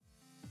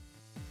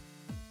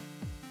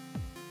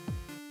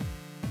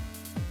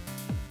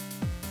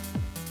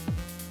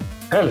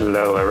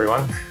Hello,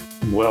 everyone.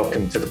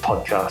 Welcome to the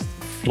podcast.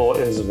 Floor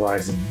is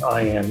Rising.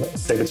 I am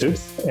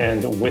Sabertooth,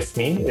 and with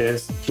me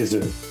is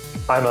Kizu.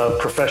 I'm a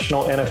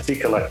professional NFT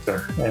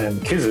collector,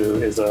 and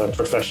Kizu is a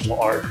professional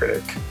art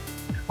critic.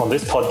 On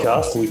this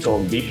podcast, we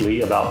talk deeply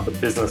about the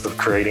business of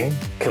creating,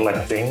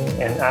 collecting,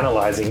 and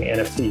analyzing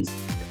NFTs.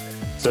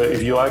 So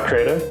if you are a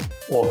creator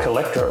or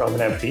collector of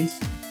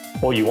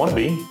NFTs, or you want to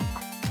be,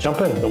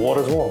 jump in, the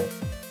water's warm.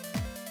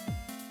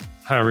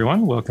 Hi,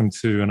 everyone. Welcome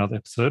to another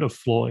episode of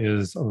Floor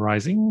is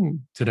Rising.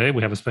 Today,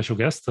 we have a special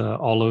guest,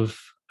 Olive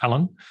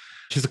Allen.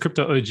 She's a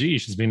crypto OG.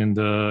 She's been in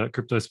the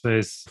crypto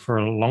space for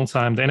a long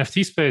time, the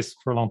NFT space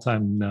for a long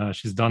time.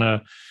 She's done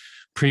a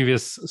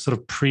previous sort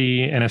of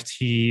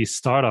pre-NFT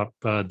startup,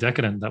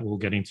 Decadent, that we'll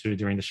get into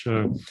during the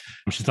show.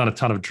 She's done a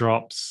ton of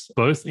drops,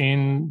 both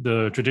in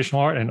the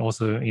traditional art and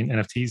also in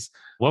NFTs.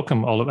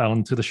 Welcome, Olive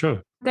Allen, to the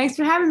show. Thanks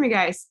for having me,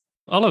 guys.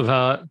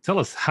 Olive, tell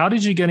us, how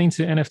did you get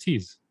into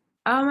NFTs?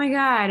 Oh my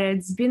God,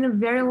 it's been a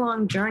very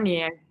long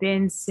journey. I've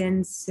been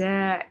since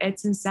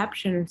its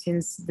inception,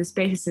 since the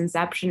space's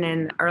inception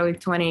in early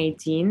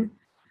 2018.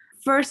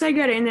 First, I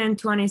got in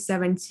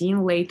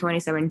 2017, late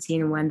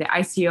 2017, when the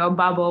ICO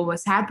bubble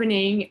was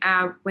happening,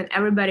 when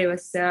everybody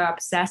was so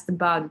obsessed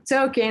about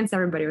tokens,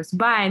 everybody was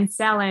buying,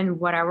 selling,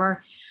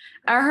 whatever.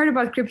 I heard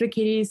about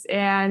CryptoKitties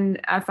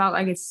and I felt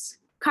like it's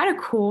kind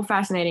of cool,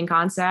 fascinating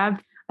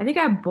concept. I think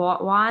I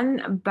bought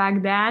one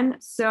back then.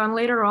 So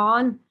later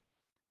on,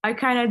 I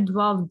kind of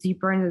delved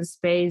deeper into the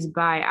space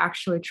by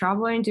actually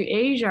traveling to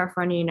Asia,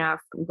 funny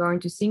enough, going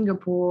to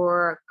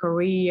Singapore,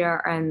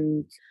 Korea,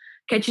 and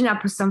catching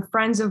up with some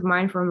friends of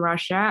mine from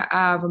Russia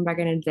from back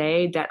in the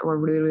day that were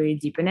really, really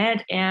deep in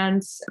it,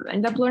 and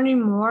ended up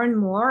learning more and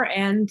more.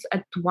 And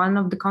at one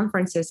of the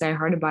conferences, I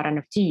heard about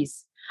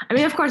NFTs. I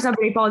mean, of course,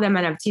 nobody called them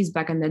NFTs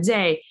back in the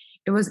day.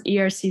 It was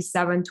ERC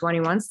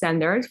 721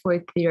 standard for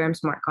Ethereum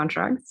smart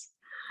contracts.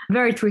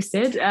 Very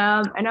twisted.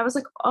 And I was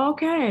like,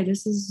 okay,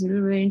 this is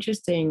really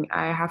interesting.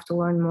 I have to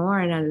learn more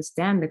and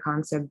understand the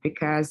concept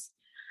because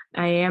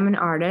I am an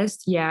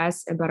artist,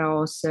 yes, but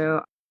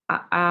also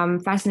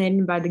I'm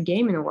fascinated by the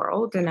gaming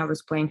world. And I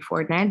was playing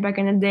Fortnite back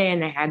in the day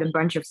and I had a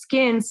bunch of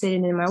skins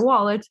sitting in my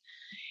wallet.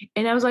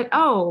 And I was like,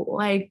 oh,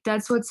 like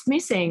that's what's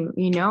missing,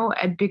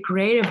 at Big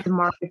Creative, the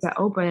markets are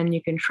open and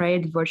you can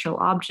trade virtual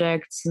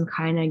objects and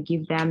kind of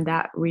give them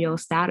that real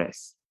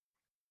status.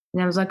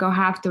 And I was like, I'll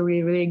have to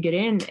really, really get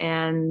in.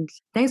 And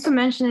thanks for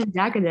mentioning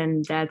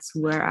Decadent. That's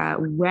where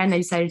when I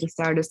decided to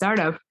start a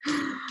startup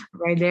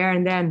right there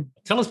and then.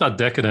 Tell us about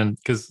Decadent,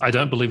 because I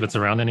don't believe it's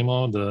around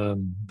anymore. The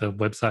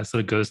website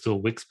sort of goes to a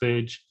Wix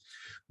page.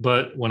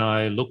 But when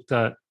I looked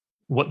at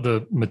what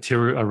the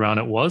material around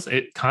it was,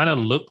 it kind of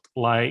looked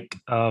like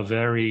a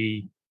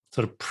very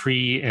sort of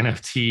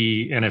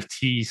pre-NFT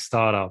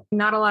startup.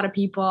 Not a lot of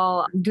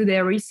people do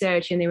their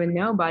research and even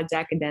know about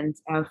Decadent.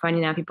 Funny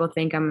enough, people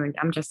think I'm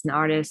just an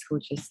artist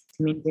who just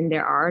maintains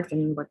their art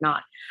and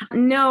whatnot.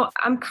 No,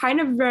 I'm kind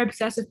of a very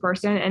obsessive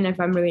person. And if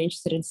I'm really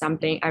interested in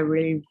something, I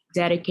really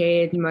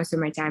dedicate most of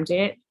my time to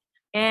it.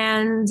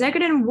 And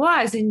Decadent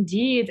was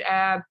indeed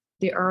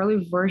the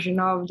early version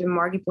of the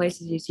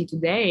marketplaces you see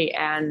today.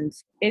 And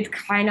it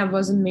kind of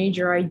was a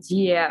major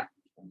idea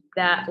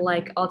that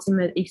like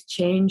ultimate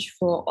exchange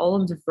for all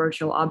of the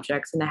virtual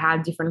objects. And I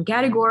had different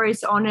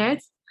categories on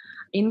it: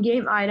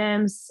 in-game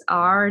items,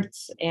 art,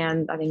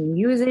 and I think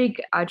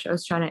music. I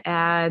was trying to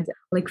add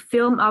like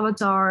film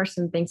avatars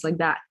and things like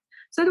that.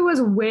 So it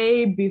was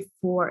way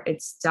before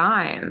its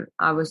time.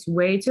 I was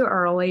way too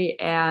early.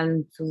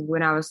 And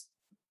when I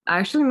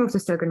actually moved to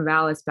Silicon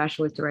Valley,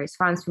 especially to raise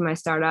funds for my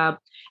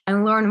startup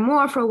and learn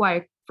more from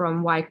Y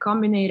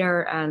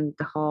Combinator and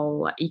the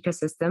whole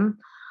ecosystem.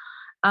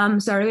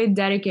 So I really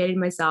dedicated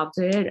myself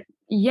to it.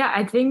 Yeah,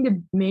 I think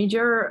the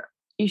major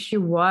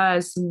issue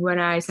was when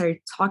I started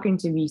talking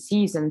to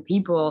VCs and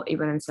people,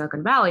 even in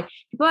Silicon Valley,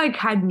 people like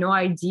had no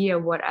idea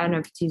what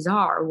NFTs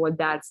are, what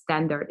that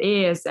standard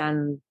is.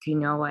 And,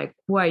 like,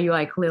 why you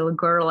like little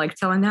girl, like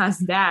telling us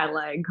that,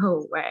 like,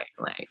 go away.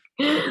 Like,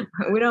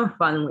 we don't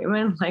fund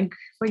women, like,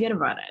 forget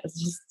about it.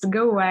 Just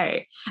go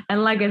away.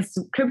 And like, it's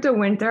crypto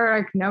winter,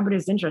 like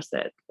nobody's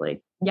interested.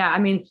 Like, yeah, I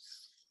mean,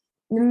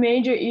 the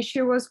major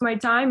issue was my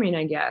timing,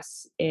 I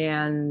guess.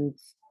 And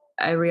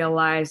I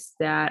realized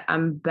that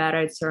I'm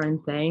better at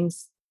certain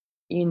things,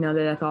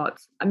 that I thought.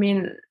 I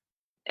mean,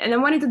 and I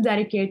wanted to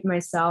dedicate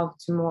myself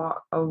to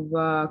more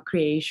of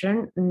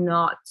creation,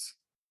 not,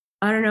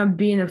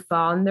 being a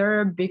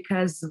founder,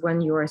 because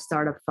when you're a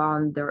startup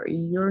founder,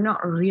 you're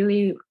not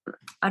really,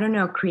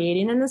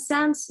 creating in a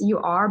sense. You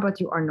are, but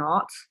you are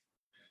not.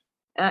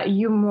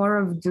 You're more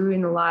of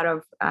doing a lot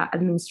of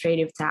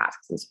administrative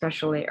tasks,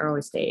 especially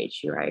early stage.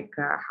 You have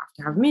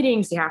to have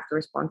meetings, you have to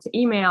respond to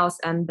emails,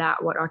 and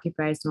that what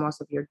occupies most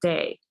of your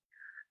day.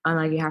 And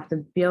like you have to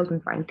build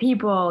and find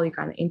people, you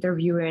kind of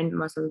interviewing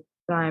most of the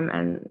time,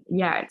 and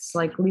yeah, it's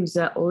like leaves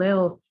a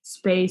little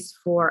space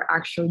for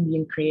actually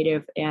being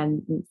creative.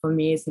 And for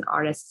me as an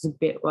artist,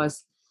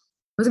 was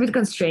a bit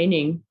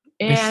constraining.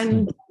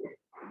 And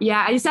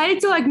yeah, I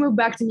decided to move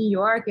back to New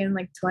York in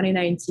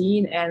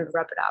 2019 and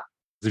wrap it up.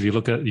 If you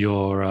look at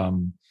your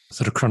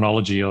sort of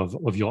chronology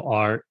of your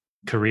art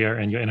career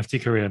and your NFT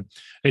career,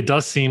 it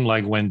does seem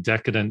like when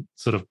Decadent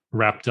sort of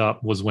wrapped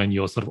up was when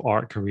your sort of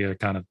art career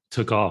kind of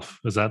took off.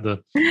 Is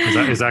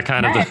that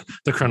kind of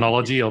the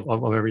chronology of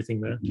everything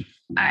there?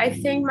 I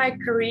think my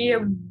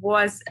career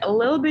was a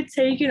little bit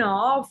taken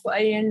off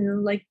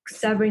in like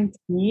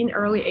 17,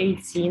 early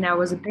 18. I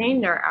was a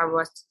painter. I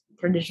was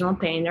a traditional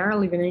painter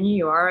living in New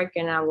York,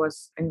 and I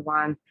was in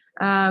one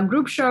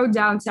group show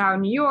downtown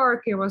New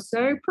York. It was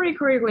pretty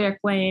critically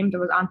acclaimed. It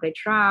was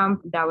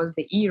anti-Trump. That was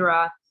the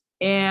era.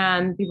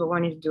 And people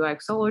wanted to do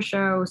like solo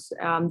shows.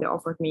 They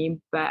offered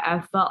me, but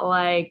I felt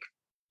like,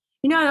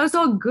 it was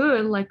all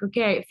good. Like,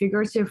 okay,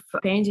 figurative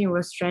painting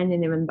was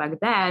trending even back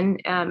then.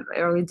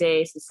 Early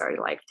days, it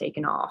started like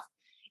taking off.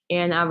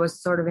 And I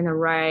was sort of in the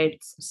right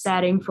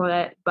setting for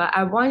that. But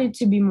I wanted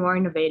to be more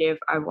innovative.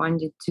 I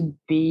wanted to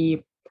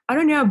be, I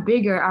don't know,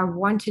 bigger. I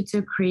wanted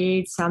to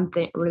create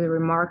something really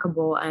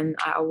remarkable. And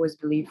I always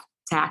believe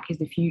tech is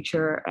the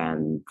future.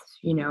 And,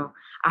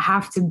 I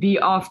have to be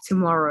off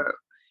tomorrow,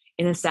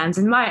 in a sense,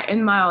 in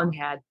my own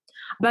head.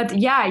 But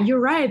yeah, you're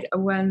right.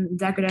 When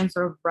Decadent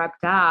sort of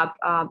wrapped up,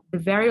 the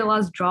very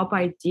last drop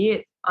I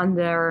did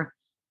under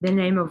the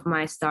name of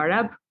my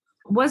startup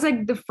was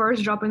like the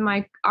first drop in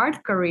my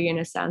art career, in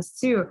a sense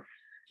too.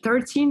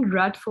 13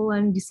 dreadful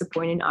and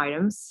disappointing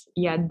items.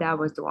 Yeah, that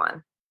was the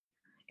one.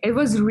 It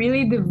was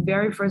really the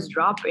very first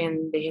drop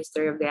in the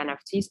history of the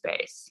NFT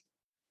space.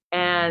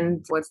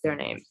 And what's their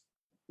name?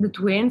 The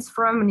twins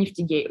from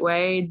Nifty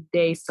Gateway,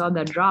 they saw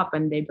that drop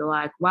and they'd be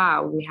like,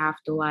 wow, we have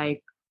to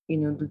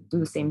do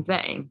the same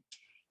thing,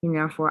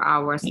 for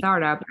our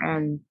startup.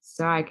 And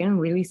so I can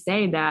really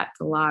say that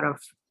a lot of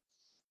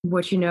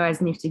what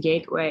as Nifty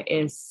Gateway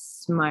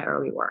is my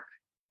early work.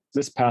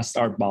 This past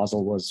Art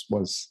Basel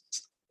was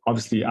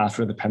obviously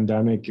after the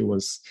pandemic. It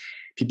was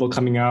people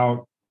coming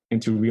out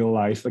into real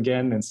life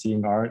again and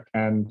seeing art.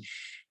 And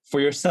for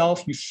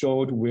yourself, you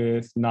showed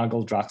with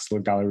Nagel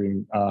Draxler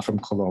Gallery from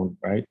Cologne,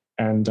 right?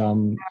 And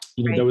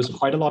there was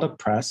quite a lot of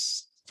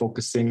press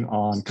focusing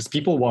on, because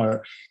people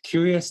were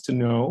curious to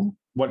know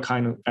what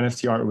kind of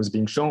NFT art was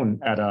being shown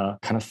at a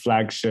kind of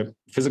flagship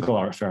physical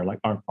art fair like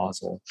Art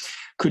Basel.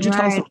 Could you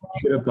tell us a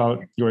bit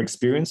about your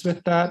experience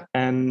with that?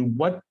 And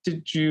what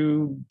did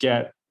you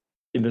get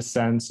in the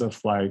sense of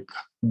like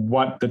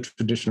what the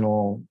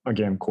traditional,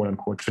 again, quote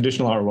unquote,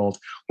 traditional art world,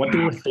 what they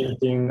were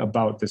thinking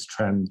about this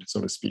trend, so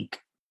to speak?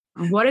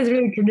 What is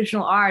really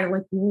traditional art?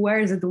 Like, where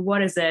is it?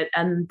 What is it?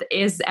 And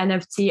is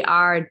NFT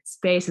art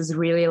space is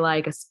really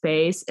like a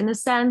space in a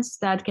sense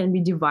that can be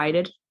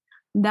divided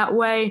that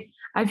way?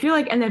 I feel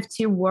like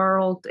NFT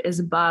world is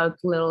about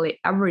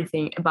literally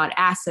everything, about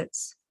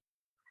assets.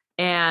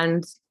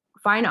 And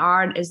fine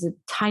art is a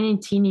tiny,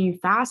 teeny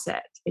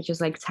facet. It's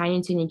just like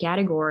tiny, teeny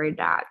category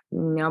that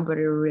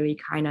nobody really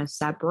kind of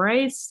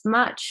separates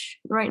much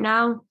right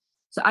now.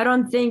 So I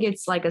don't think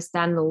it's like a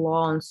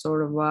standalone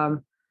sort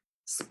of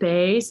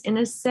space in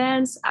a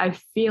sense. I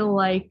feel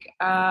like,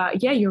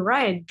 you're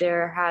right.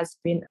 There has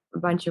been a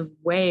bunch of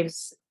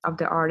waves of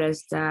the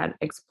artists that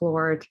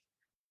explored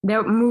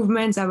their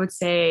movements, I would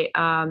say,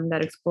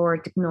 that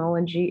explored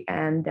technology,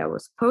 and that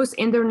was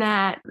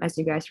post-internet, as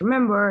you guys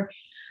remember.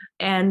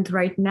 And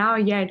right now,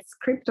 it's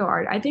crypto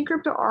art. I think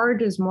crypto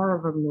art is more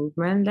of a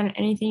movement than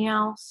anything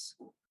else,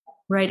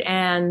 right?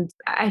 And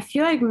I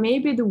feel like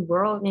maybe the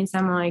world needs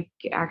someone like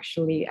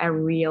actually a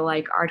real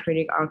like art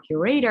critic, art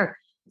curator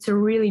to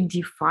really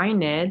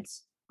define it.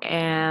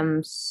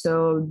 And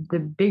so the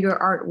bigger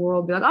art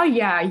world be like, oh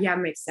yeah,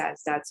 makes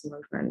sense. That's a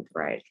movement,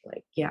 right?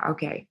 Like, yeah,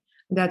 okay.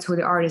 That's who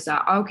the artists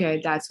are.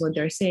 Okay, that's what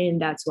they're saying.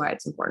 That's why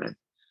it's important.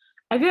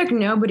 I feel like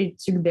nobody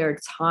took their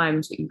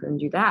time to even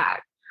do that.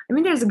 I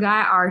mean, there's a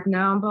guy, Art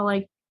now, but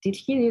like, did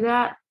he do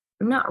that?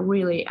 Not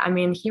really. I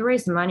mean, he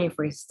raised money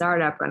for his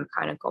startup and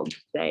kind of called it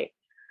a day,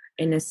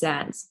 in a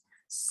sense.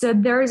 So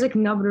there is like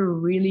nobody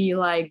really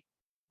like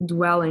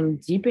dwelling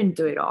deep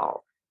into it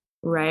all,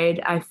 right?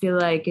 I feel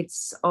like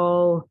it's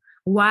all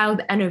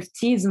wild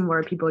NFTism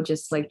where people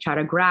just like try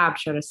to grab,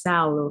 try to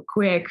sell real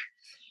quick,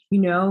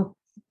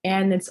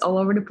 and it's all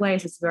over the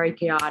place. It's very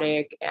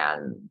chaotic,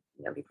 and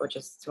people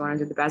just want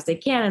to do the best they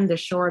can in the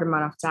short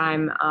amount of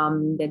time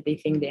that they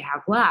think they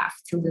have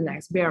left till the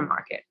next bear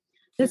market.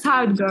 That's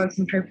how it goes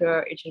in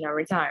crypto each and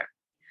every time.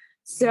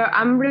 So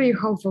I'm really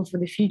hopeful for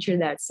the future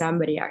that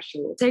somebody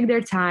actually will take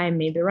their time,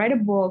 maybe write a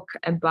book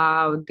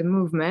about the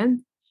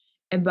movement,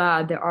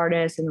 about the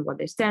artists and what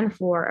they stand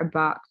for,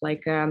 about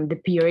like the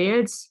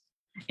periods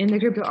in the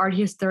crypto art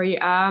history.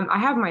 I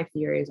have my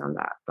theories on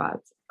that, but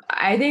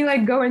I think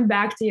like going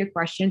back to your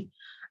question,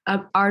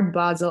 Art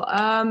Basel,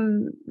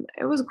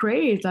 it was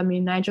great. I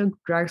mean, Nigel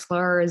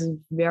Drexler is a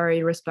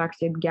very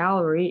respected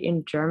gallery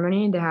in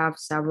Germany. They have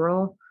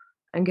several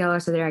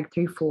galleries, so they're like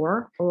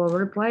 3-4 all over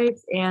the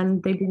place,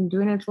 and they've been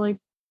doing it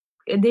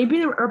they've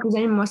been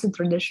representing mostly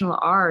traditional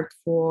art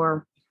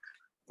for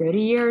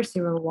 30 years,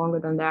 even longer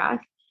than that.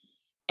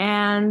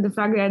 And the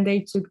fact that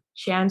they took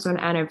chance on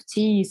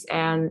NFTs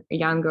and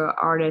younger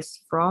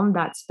artists from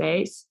that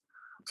space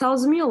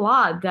tells me a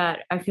lot that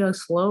I feel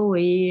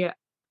slowly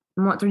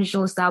more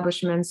traditional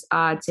establishments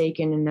are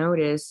taking a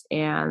notice,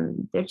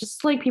 and they're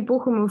just like people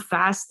who move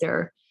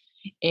faster.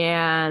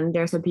 And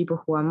there's some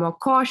people who are more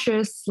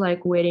cautious,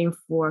 like waiting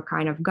for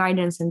kind of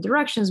guidance and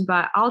directions.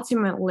 But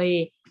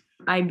ultimately,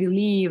 I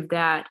believe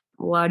that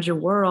larger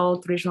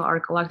world, traditional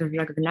art collectors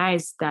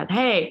recognize that,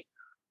 hey,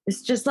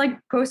 it's just like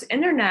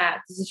post-internet.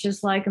 It's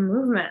just like a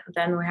movement.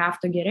 Then we have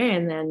to get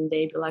in, and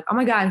they'd be like, "Oh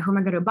my God, who am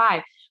I going to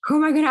buy? Who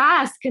am I going to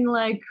ask?" And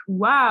like,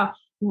 wow,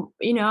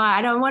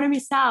 I don't want to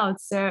miss out.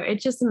 So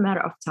it's just a matter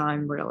of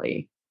time,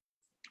 really.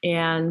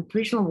 And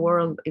traditional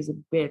world is a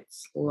bit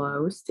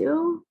slow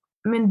still.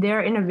 I mean,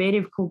 they're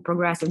innovative, cool,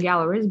 progressive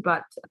galleries,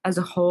 but as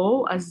a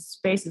whole, as a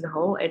space as a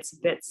whole, it's a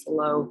bit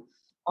slow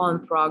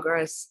on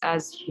progress,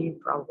 as you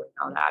probably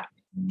know that.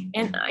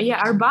 And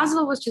Art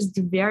Basel was just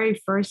the very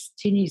first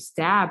teeny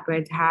step.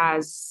 It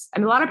has, a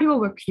lot of people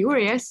were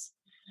curious,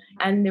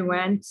 and they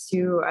went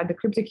to the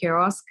crypto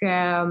kiosk,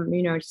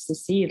 just to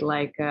see it,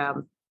 like,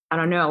 I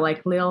don't know,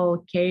 like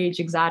little cage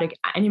exotic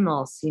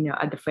animals,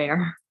 at the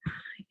fair.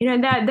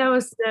 That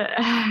was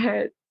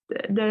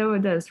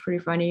that was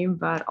pretty funny,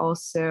 but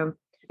also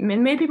it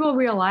made people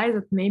realize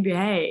that maybe,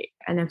 hey,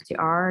 NFT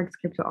art,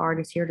 crypto art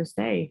is here to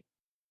stay.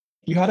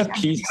 You had a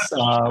piece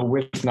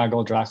with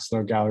Nagel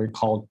Draxler Gallery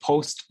called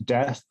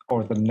Post-Death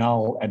or the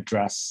Null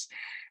Address.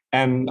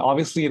 And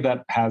obviously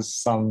that has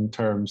some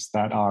terms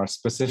that are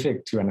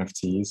specific to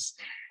NFTs.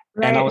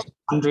 Right. And I was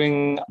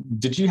wondering,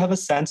 did you have a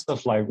sense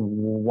of like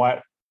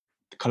what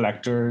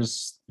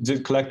collectors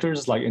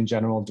like in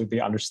general, did they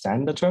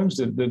understand the terms?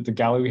 Did the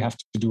gallery have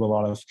to do a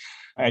lot of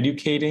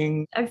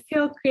educating? I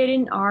feel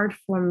creating art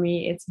for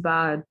me, it's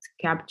about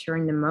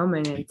capturing the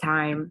moment in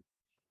time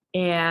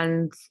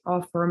and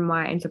offer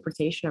my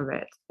interpretation of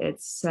it.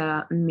 It's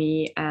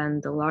me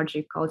and the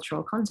larger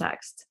cultural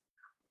context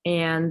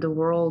and the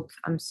world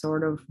I'm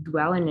sort of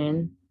dwelling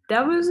in.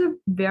 That was a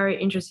very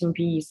interesting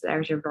piece,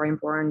 actually very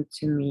important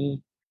to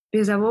me,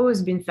 because I've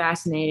always been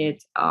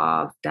fascinated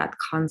of that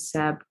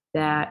concept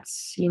that,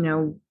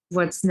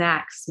 what's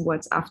next,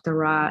 what's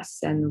after us,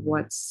 and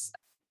what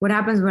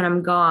happens when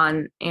I'm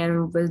gone.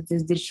 And with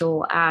these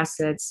digital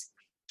assets,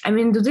 I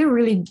mean, do they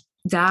really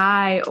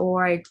die,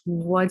 or like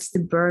what's the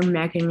burn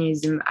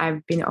mechanism?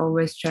 I've been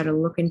always trying to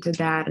look into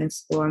that and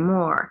explore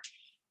more.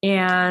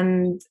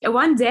 And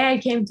one day I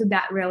came to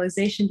that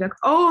realization, like,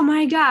 oh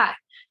my God,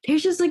 they're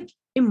just like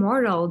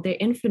immortal, they're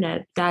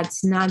infinite.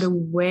 That's not a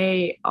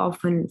way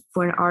often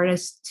for an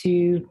artist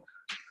to,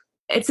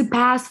 it's a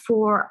path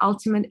for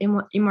ultimate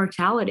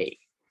immortality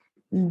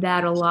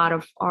that a lot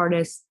of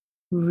artists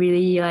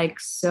really like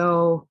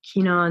so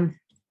keen on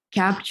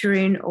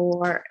capturing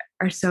or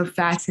are so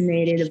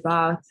fascinated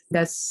about.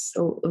 That's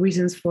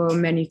reasons for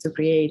many to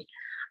create.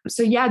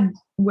 So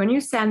when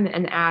you send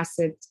an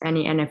asset,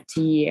 any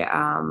NFT,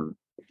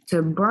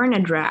 to burn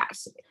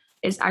address,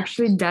 it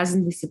actually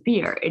doesn't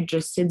disappear. It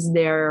just sits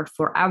there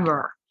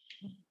forever.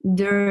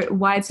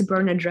 Why it's a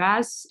burn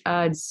address?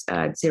 It's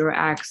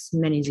 0x,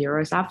 many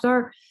zeros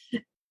after,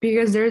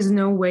 because there's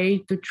no way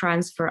to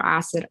transfer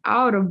asset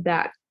out of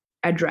that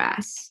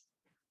address.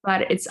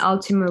 But it's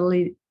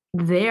ultimately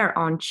there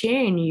on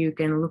chain. You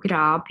can look it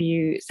up.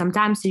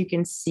 Sometimes you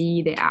can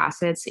see the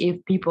assets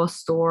if people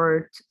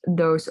stored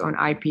those on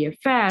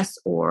IPFS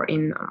or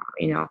in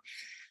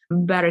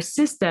better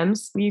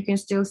systems. You can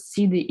still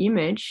see the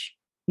image,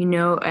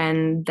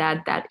 and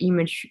that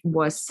image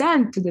was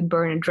sent to the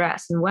burn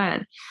address and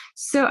when.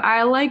 So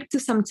I like to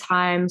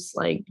sometimes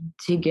like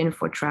dig in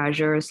for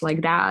treasures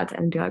like that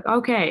and be like,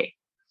 okay,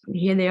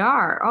 here they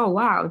are. Oh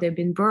wow, they've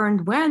been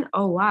burned when?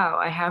 Oh wow,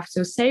 I have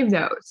to save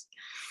those.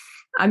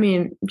 I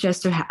mean,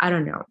 just to, I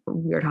don't know,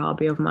 weird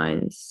hobby of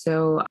mine.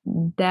 So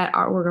that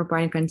artwork of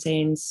mine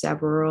contains maybe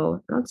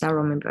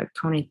like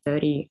 20,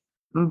 30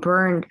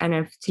 burned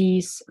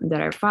NFTs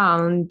that I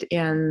found,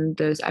 and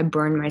those I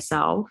burned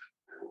myself.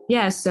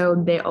 Yeah, so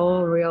they're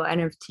all real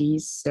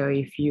NFTs. So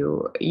if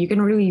you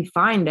can really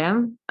find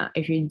them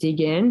if you dig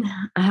in.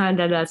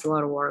 That's a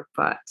lot of work,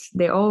 but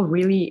they're all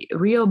really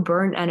real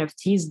burned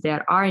NFTs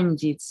that are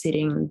indeed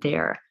sitting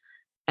there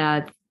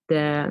at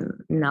the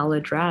null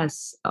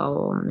address,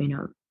 all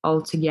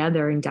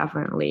together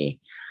indefinitely,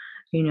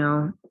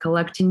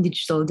 collecting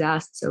digital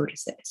dust,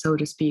 so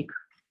to speak.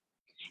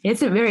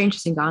 It's a very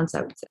interesting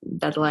concept,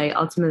 that like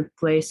ultimate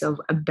place of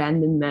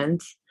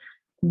abandonment,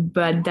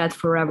 but that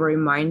forever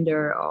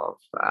reminder of,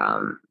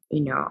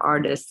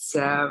 artists.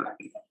 I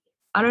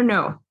don't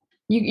know.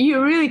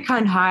 You really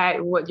can't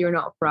hide what you're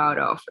not proud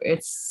of.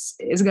 It's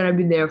gonna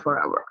be there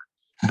forever.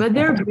 But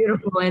they're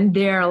beautiful, and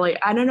they're like,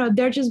 I don't know,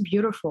 they're just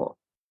beautiful.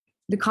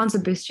 The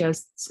concept is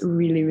just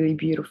really, really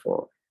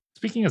beautiful.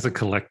 Speaking as a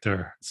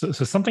collector, so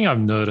something I've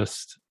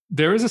noticed,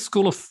 there is a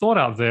school of thought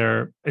out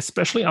there,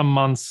 especially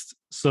amongst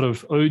sort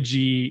of OG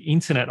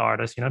internet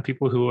artists,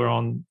 people who are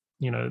on,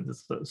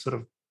 this sort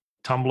of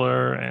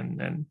Tumblr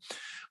and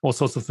all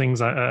sorts of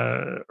things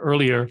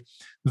earlier,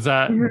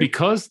 that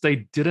because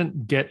they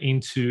didn't get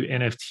into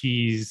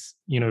NFTs,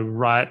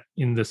 right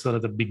in the sort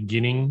of the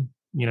beginning,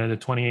 the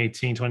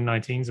 2018,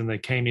 2019s, and they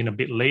came in a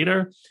bit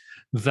later,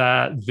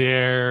 that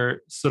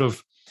they're sort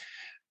of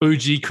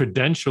OG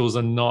credentials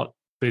are not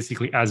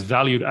basically as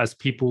valued as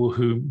people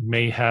who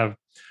may have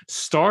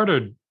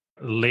started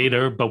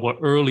later but were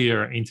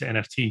earlier into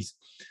NFTs.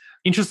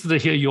 Interested to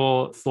hear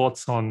your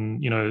thoughts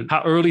on,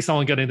 how early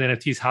someone got into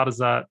NFTs. How does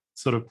that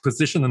sort of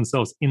position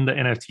themselves in the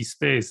NFT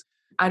space?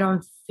 I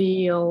don't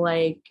feel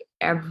like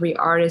every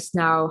artist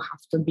now have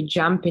to be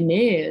jumping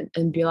in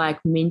and be like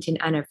minting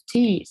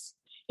NFTs.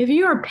 If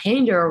you're a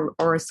painter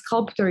or a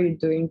sculptor, you're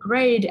doing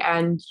great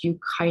and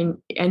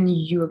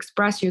you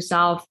express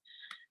yourself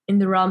in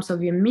the realms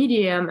of your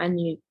medium and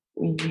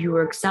you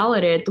excel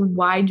at it.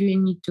 Why do you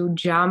need to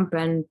jump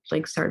and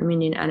like start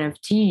minting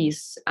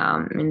NFTs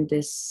in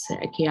this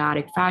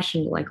chaotic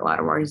fashion like a lot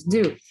of artists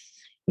do?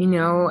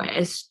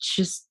 It's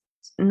just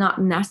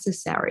not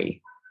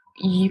necessary.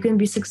 You can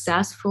be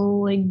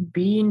successful like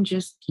being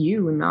just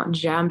you, not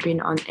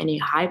jumping on any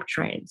hype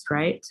trains,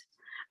 right?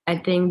 I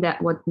think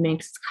that what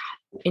makes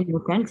it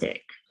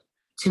inauthentic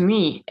to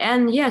me.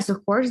 And yes,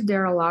 of course,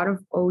 there are a lot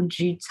of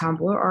OG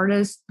Tumblr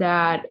artists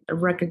that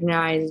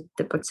recognize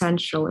the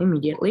potential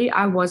immediately.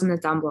 I wasn't a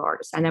Tumblr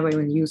artist. I never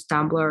even used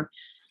Tumblr.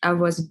 I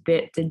was a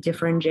bit a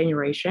different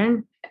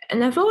generation.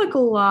 And I feel like a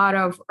lot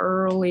of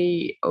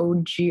early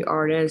OG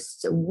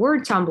artists were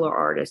Tumblr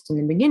artists in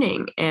the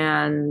beginning.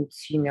 And,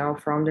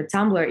 from the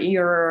Tumblr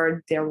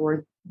era, there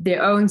were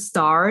their own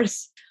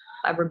stars,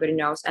 everybody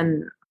knows.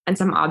 And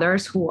some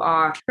others who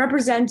are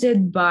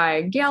represented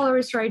by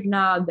galleries right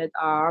now that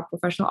are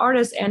professional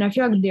artists. And I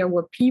feel like there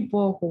were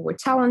people who were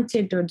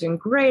talented, they're doing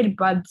great,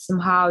 but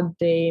somehow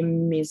they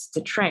missed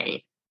the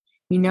train.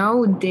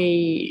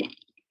 They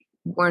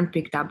weren't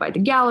picked up by the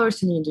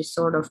galleries and they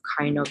sort of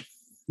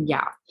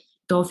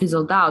it all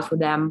fizzled out for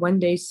them. When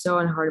they saw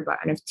and heard about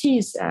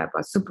NFTs,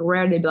 about Super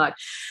Rare, they'd be like,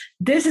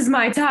 this is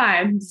my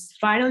time. This is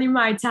finally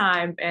my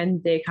time.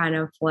 And they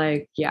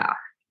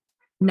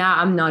now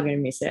I'm not going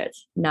to miss it.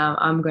 Now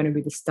I'm going to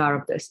be the star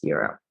of this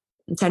era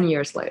 10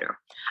 years later.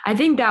 I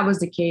think that was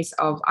the case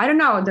of, I don't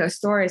know, the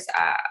stories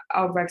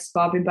of Rex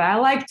Copy, but I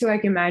like to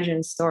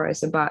imagine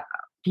stories about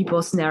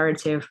people's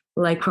narrative,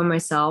 like for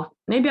myself.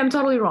 Maybe I'm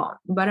totally wrong,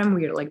 but I'm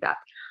weird like that.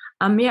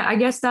 I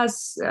guess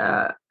that's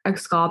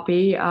X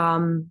Copy,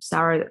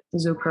 Sarah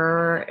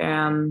Zucker.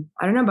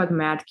 I don't know about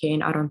Matt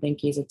Kane. I don't think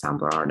he's a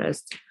Tumblr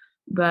artist.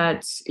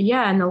 But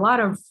and a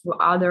lot of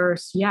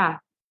others,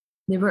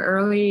 they were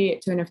early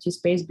to NFT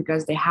space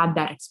because they had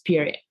that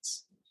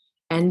experience.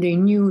 And they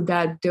knew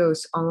that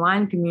those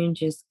online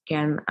communities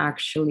can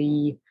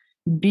actually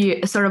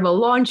be sort of a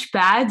launch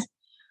pad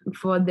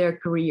for their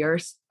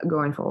careers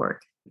going forward.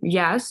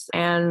 Yes,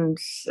 and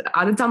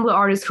other Tumblr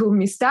artists who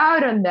missed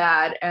out on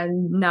that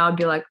and now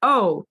be like,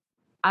 oh,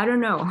 I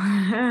don't know.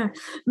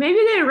 Maybe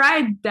they're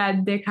right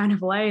that they're kind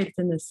of late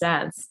in a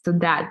sense to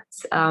that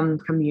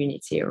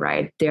community,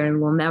 right? They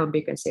will never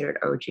be considered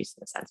OGs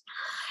in a sense.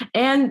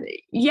 And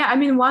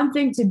one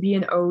thing to be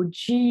an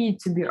OG,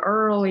 to be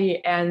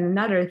early, and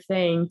another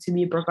thing to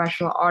be a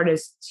professional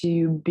artist,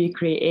 to be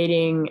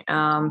creating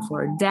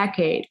for a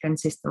decade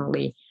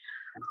consistently,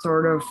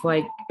 sort of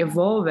like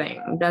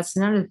evolving. That's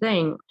another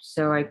thing.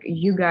 So like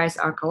you guys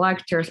are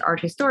collectors,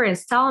 art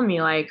historians, tell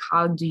me like,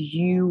 how do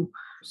you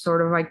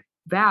sort of like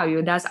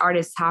value that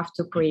artists have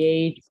to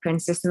create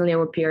consistently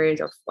over a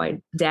period of like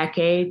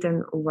decade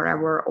and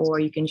whatever, or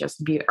you can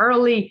just be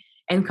early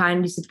and kind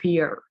of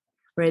disappear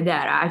right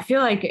there? I feel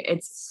like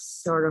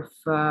it's sort of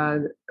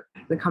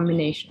the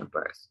combination of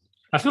both.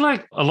 I feel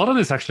like a lot of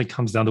this actually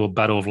comes down to a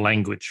battle of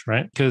language,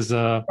 right? Because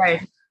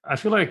right. I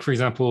feel like, for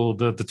example,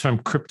 the term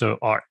crypto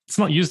art, it's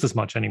not used as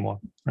much anymore,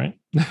 right?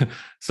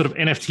 Sort of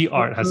NFT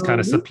art has kind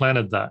of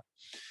supplanted that.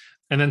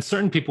 And then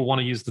certain people want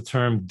to use the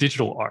term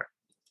digital art,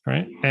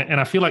 right? And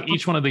I feel like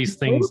each one of these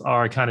things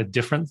are kind of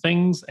different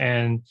things.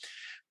 And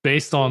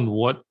based on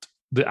what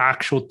the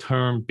actual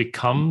term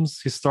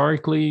becomes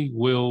historically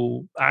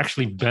will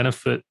actually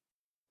benefit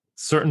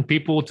certain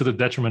people to the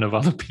detriment of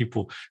other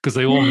people, because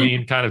they all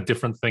mean kind of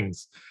different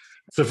things.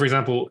 So, for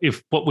example,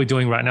 if what we're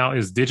doing right now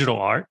is digital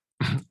art,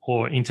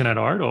 or internet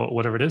art or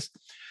whatever it is,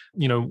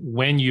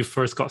 when you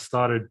first got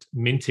started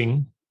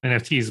minting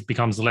NFTs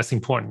becomes less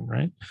important,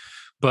 right?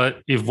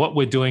 But if what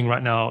we're doing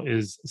right now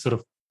is sort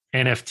of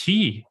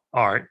NFT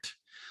art,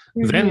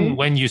 then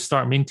when you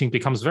start minting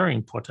becomes very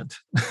important.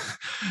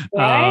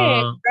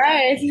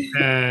 Right.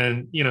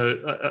 And,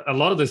 a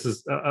lot of this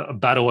is a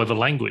battle over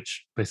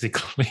language,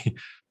 basically.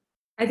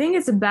 I think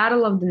it's a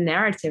battle of the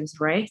narratives,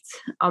 right?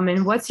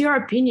 What's your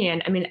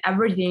opinion?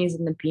 Everything is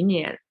an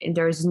opinion and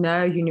there's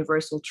no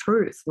universal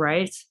truth,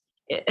 right?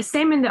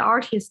 Same in the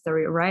art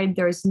history, right?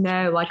 There's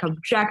no like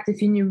objective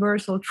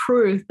universal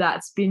truth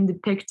that's been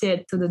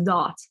depicted to the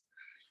dot.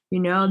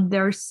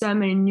 There's so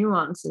many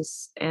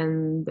nuances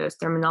in this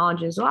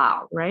terminology as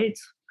well, right?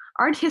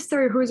 Art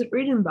history, who is it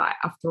written by?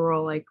 After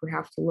all, like we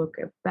have to look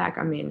back.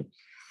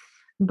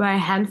 By a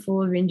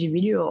handful of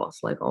individuals,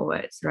 like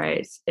always,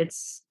 right?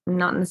 It's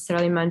not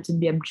necessarily meant to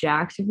be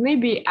objective,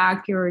 maybe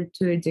accurate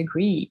to a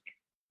degree,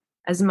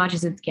 as much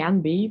as it can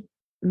be.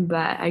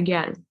 But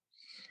again,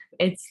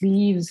 it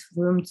leaves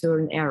room to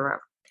an error.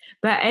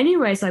 But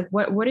anyways, like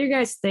what do you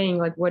guys think?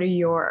 Like what are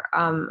your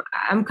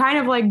I'm kind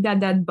of like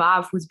that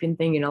buff who's been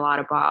thinking a lot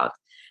about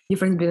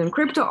difference between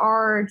crypto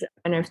art,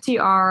 NFT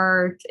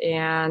art,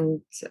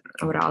 and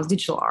what else?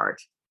 Digital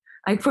art.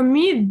 Like for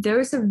me,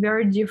 those are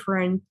very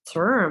different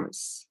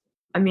terms.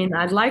 I mean,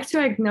 I'd like to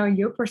like know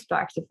your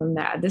perspective on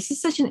that. This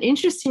is such an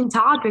interesting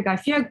topic. I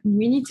feel like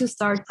we need to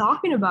start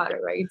talking about it,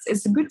 right?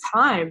 It's a good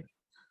time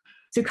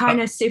to kind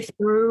of sift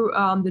through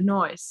the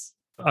noise.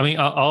 I mean,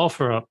 I'll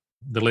offer up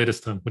the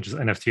latest term, which is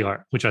NFT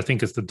art, which I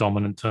think is the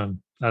dominant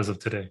term as of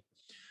today.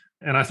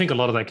 And I think a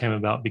lot of that came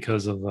about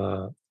because of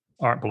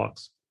art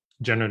blocks,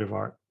 generative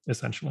art,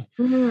 essentially.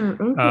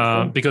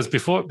 Because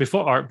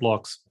before art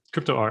blocks,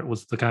 crypto art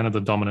was the kind of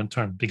the dominant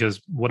term,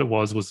 because what it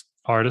was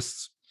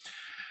artists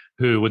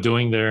who were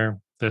doing their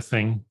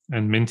thing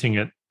and minting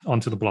it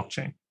onto the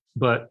blockchain.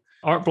 But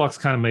art blocks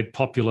kind of made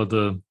popular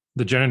the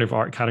generative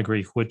art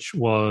category, which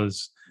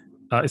was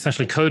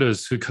essentially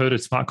coders who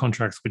coded smart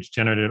contracts which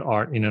generated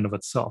art in and of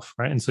itself,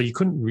 right? And so you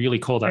couldn't really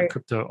call that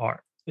crypto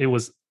art. It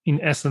was in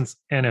essence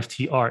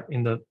NFT art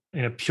in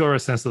a purer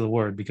sense of the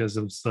word, because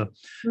it was the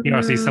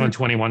ERC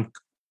 721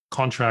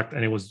 contract,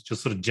 and it was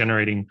just sort of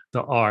generating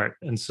the art.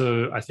 And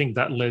so I think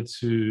that led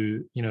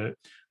to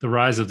the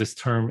rise of this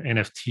term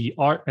NFT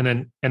art, and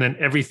then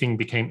everything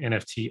became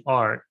NFT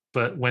art.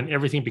 But when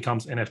everything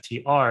becomes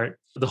NFT art,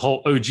 the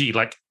whole OG,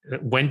 like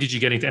when did you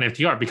get into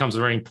NFT art, becomes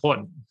very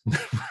important,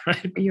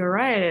 right? You're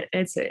right.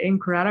 It's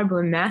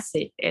incredibly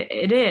messy.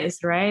 It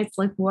is, right? It's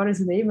like, what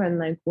is it even?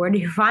 Like, where do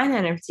you find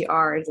NFT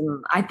art?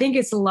 And I think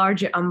it's a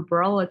larger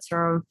umbrella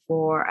term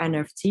for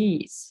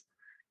NFTs.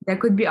 That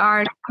could be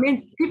art. I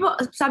mean,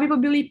 some people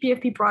believe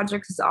PFP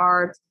projects is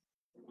art.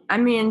 I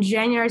mean,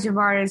 generative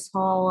art is a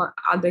whole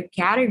other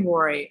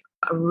category,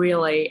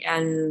 really.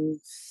 And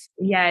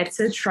yeah, it's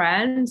a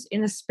trend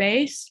in the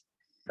space.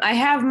 I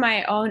have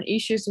my own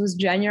issues with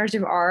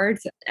generative art,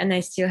 and I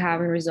still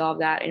haven't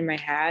resolved that in my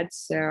head.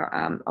 So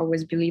I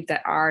always believe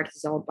that art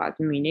is all about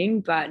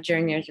meaning, but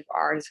generative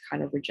art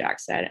kind of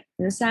rejects that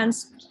in a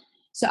sense.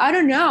 So I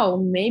don't know.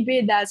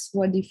 Maybe that's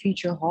what the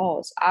future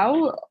holds. I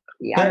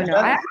don't know.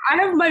 I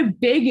have my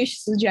big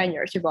issues with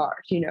generative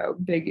art,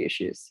 big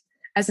issues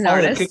as an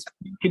artist.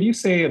 Could you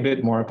say a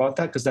bit more about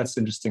that? Because that's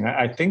interesting.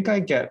 I think I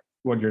get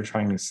what you're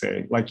trying to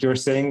say. Like you're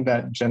saying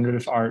that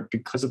generative art,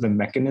 because of the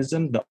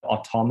mechanism, the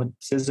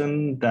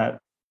automatism that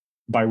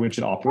by which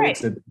it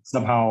operates, it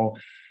somehow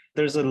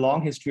there's a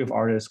long history of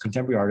artists,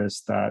 contemporary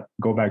artists that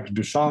go back to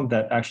Duchamp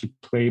that actually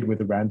played with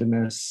the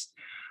randomness,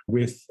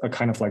 with a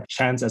kind of like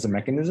chance as a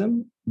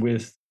mechanism,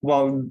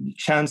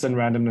 chance and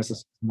randomness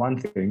is one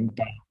thing,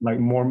 but like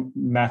more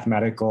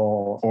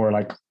mathematical or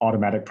like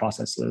automatic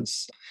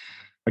processes.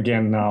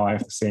 Again, now I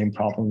have the same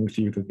problem with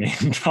you, the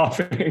name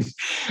dropping.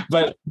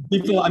 But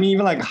people, I mean,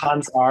 even like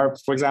Hans Arp,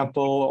 for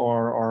example,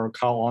 or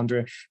Carl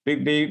Andre,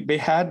 they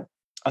had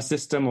a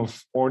system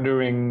of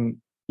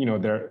ordering,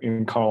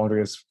 in Carl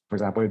Andre's, for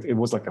example, it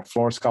was like a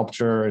floor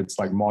sculpture. It's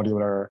like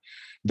modular.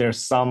 There's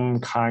some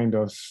kind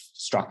of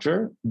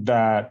structure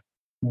that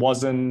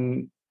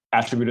wasn't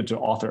attributed to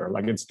author.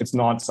 Like it's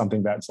not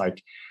something that's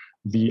like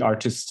the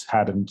artist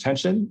had an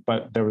intention,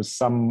 but there was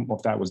some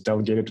of that was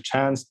delegated to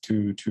chance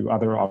to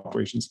other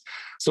operations.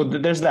 So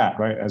there's that,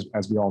 right?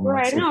 As we all know.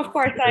 Right. No, of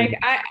course. Like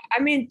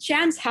I mean,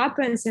 chance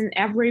happens in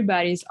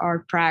everybody's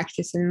art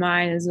practice, and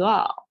mine as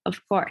well,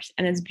 of course,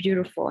 and it's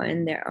beautiful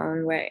in their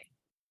own way.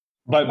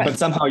 But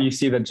somehow you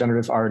see that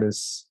generative art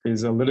is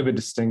a little bit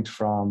distinct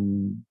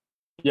from.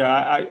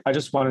 Yeah, I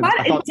just wanted.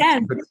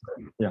 Intent.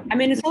 Yeah. I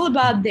mean, it's all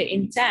about the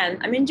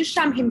intent. I mean,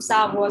 Duchamp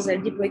himself was a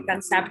deeply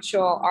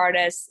conceptual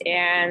artist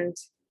and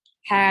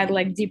had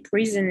like deep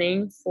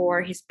reasoning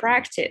for his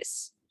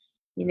practice,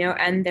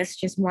 and that's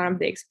just one of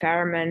the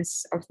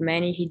experiments of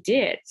many he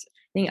did.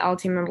 I think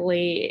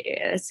ultimately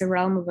it's a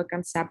realm of a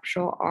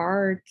conceptual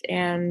art,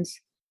 and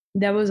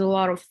there was a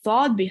lot of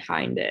thought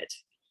behind it,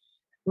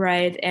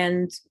 right?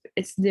 And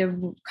it's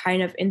the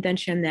kind of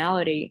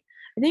intentionality.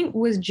 I think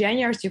with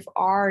generative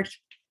art,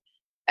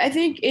 I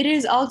think it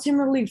is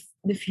ultimately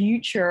the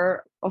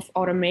future of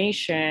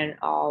automation,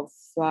 of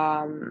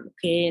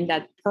creating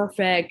that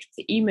perfect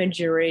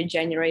imagery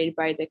generated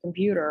by the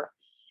computer.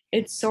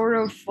 It's sort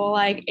of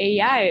like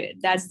AI.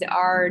 That's the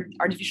art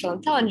artificial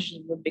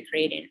intelligence would be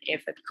creating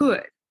if it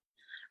could,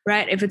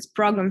 right? If it's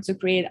programmed to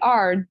create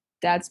art,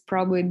 that's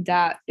probably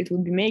that it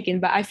would be making.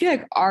 But I feel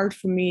like art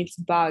for me, it's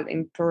about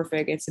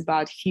imperfect. It's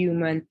about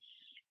human.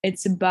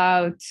 It's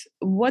about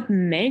what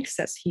makes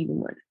us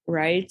human,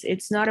 right?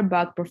 It's not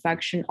about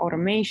perfection,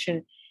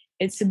 automation.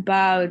 It's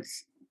about,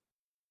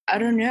 I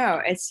don't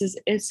know,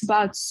 it's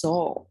about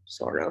soul,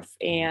 sort of.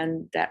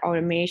 And that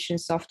automation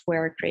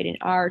software creating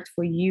art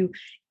for you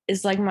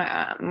is like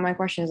my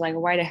question is like,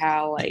 why the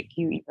hell like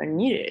you even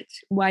need it?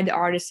 Why the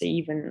artists are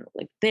even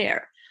like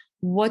there?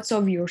 What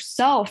of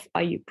yourself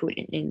are you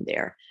putting in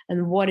there?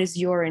 And what is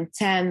your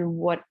intent?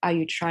 What are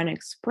you trying to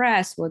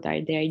express? What are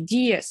the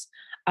ideas?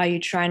 Are you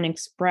trying to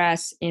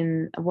express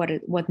in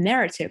what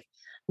narrative,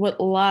 what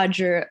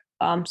larger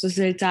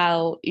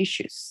societal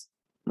issues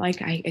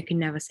like I can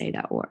never say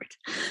that word.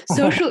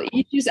 Social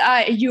issues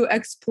are you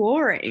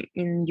exploring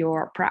in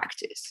your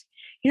practice?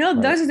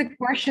 Right. Those are the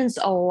questions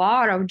a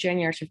lot of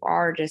generative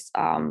artists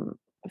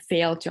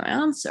fail to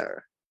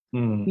answer.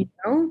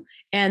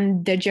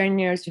 And the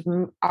generative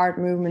art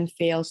movement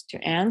fails to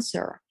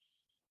answer.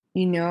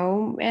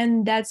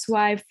 And that's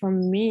why for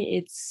me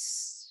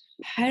it's,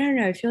 I don't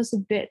know, it feels a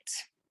bit,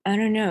 I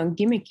don't know,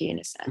 gimmicky in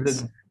a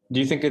sense. Do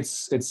you think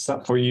it's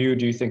for you?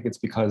 Do you think it's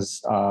because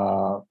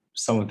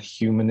some of the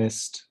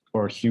humanist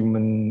or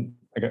human,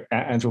 like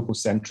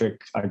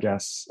anthropocentric, I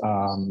guess,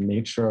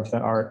 nature of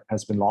that art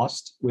has been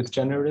lost with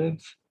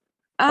generative?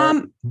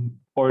 Or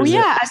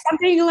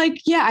something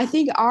like, I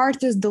think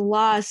art is the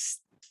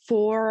last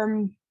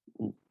form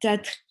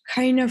that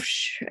kind of,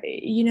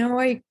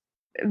 like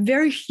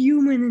very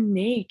human in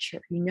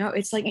nature.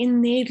 It's like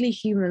innately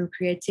human.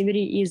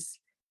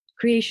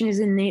 Creation is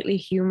innately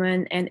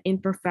human, and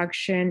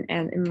imperfection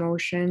and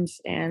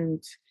emotions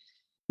and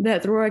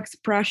that raw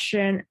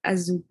expression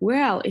as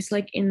well is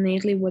like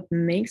innately what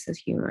makes us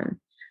human.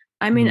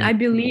 I mean,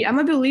 I'm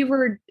a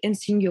believer in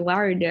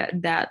singularity,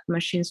 that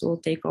machines will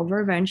take over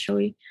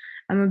eventually.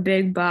 I'm a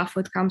big buff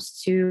when it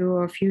comes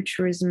to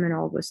futurism and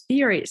all those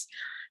theories.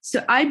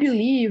 So I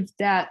believe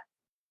that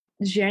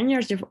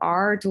generative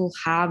art will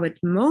have a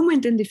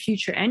moment in the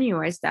future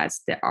anyways.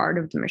 That's the art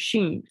of the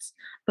machines.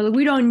 But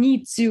we don't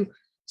need to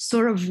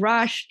sort of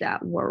rush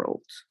that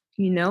world,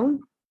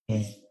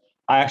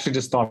 I actually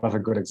just thought of a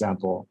good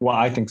example. Well,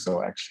 I think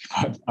so, actually,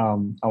 but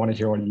I want to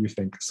hear what you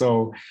think.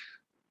 So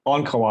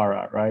on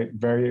Kawara, right?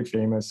 Very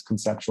famous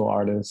conceptual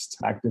artist,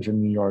 active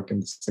in New York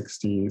in the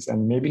 60s.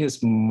 And maybe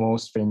his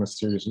most famous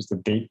series was the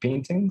date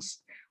paintings,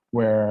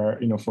 where,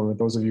 for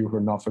those of you who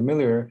are not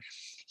familiar,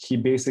 he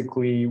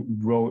basically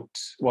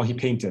he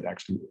painted,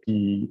 actually.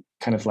 He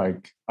kind of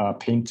like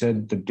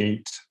painted the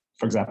date,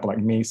 for example, like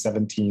May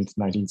 17th,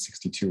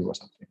 1962 or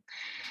something.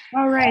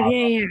 All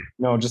right,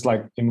 just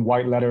like in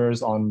white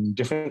letters on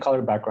different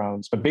colored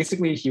backgrounds. But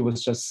basically he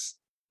was just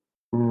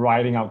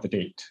writing out the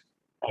date.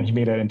 And he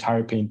made an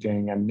entire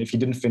painting. And if he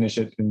didn't finish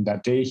it in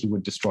that day, he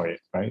would destroy it,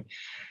 right?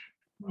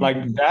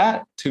 Like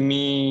that, to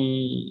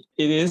me,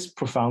 it is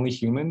profoundly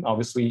human.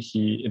 Obviously,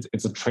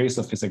 it's a trace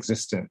of his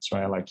existence,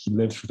 right? Like he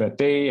lived through that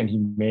day and he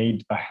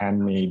made a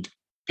handmade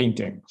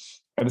painting.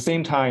 At the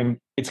same time,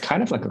 it's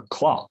kind of like a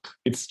clock.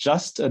 It's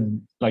just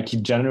like he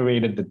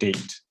generated the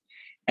date.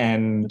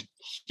 And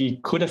he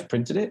could have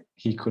printed it,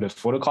 he could have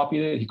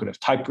photocopied it, he could have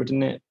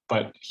typewritten it,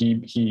 but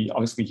he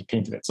obviously he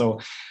painted it. So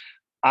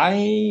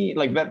I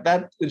like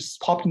that just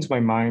popped into my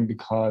mind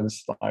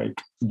because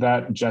like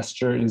that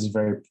gesture is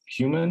very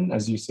human,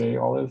 as you say,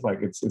 Olive.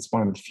 Like it's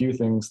one of the few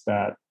things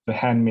that the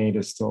handmade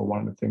is still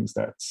one of the things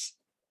that's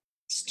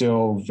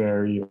still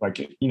very like,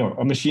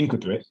 a machine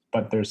could do it,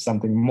 but there's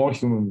something more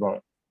human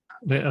about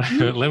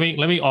it. Let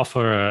me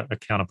offer a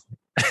counterpoint.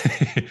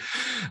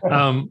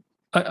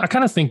 I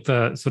kind of think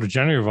the sort of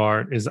generative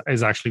art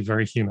is actually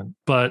very human,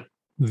 but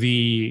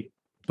the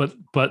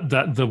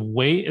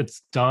way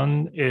it's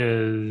done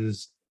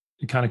is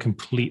kind of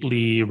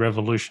completely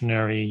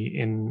revolutionary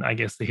in, I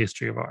guess, the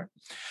history of art.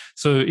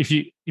 So if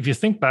you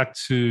think back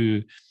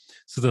to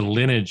the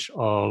lineage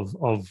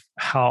of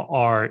how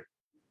art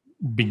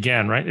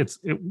began, right?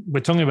 We're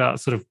talking about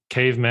sort of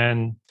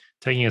cavemen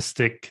taking a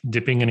stick,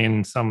 dipping it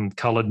in some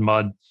colored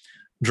mud,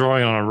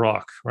 drawing on a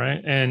rock,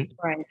 right? And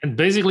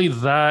basically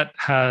that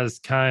has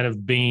kind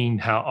of been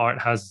how art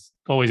has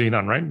always been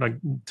done, right? Like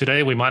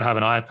today we might have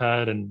an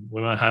iPad and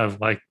we might have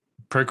like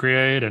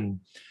Procreate,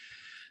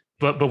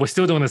 but we're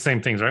still doing the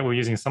same things, right? We're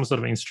using some sort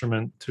of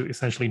instrument to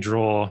essentially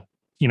draw,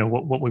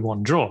 what we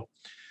want to draw.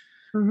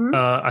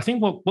 I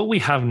think what we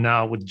have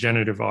now with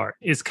generative art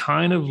is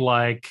kind of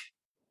like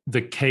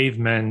the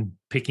cavemen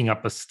picking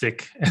up a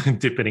stick and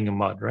dipping in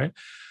mud, right?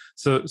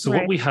 So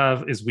what we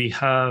have is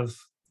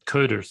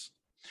coders.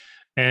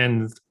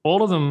 And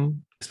all of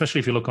them, especially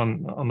if you look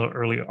on the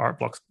early art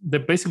blocks,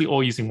 they're basically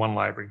all using one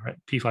library, right?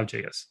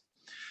 P5.js.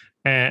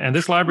 And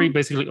this library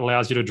basically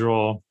allows you to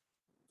draw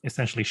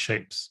essentially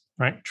shapes,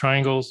 right?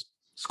 Triangles,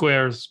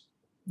 squares,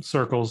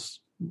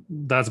 circles.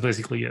 That's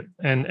basically it.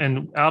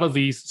 And out of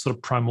these sort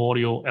of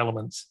primordial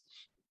elements,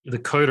 the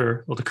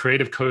coder or the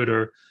creative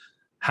coder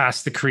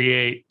has to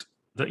create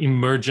the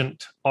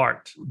emergent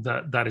art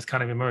that is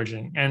kind of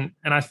emerging. And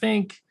I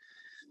think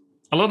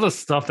a lot of the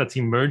stuff that's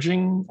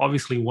emerging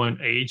obviously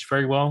won't age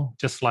very well,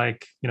 just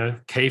like,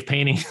 cave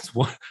paintings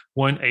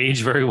won't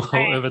age very well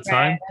over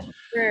time.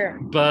 Sure.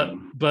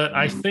 But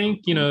I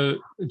think,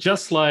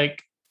 just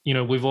like,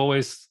 we've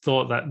always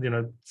thought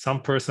that,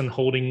 some person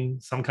holding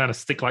some kind of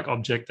stick-like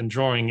object and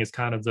drawing is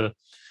kind of the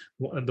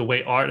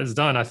way art is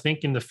done. I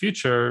think in the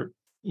future,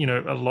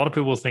 a lot of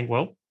people will think,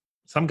 well,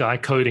 some guy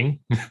coding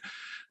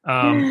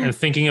and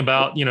thinking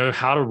about,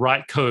 how to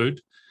write code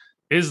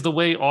is the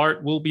way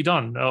art will be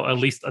done, or at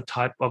least a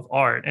type of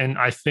art. And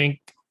I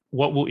think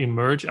what will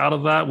emerge out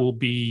of that will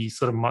be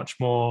sort of much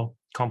more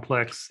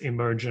complex,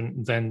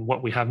 emergent than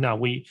what we have now.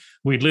 We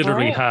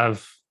literally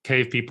have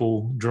cave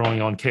people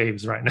drawing on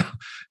caves right now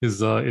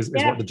is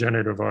what the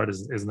generative art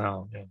is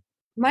now. Yeah.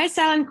 my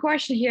silent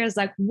question here is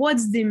like,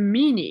 what's the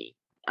meaning?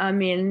 I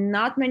mean,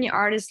 not many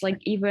artists like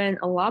even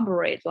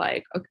elaborate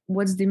like, okay,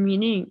 what's the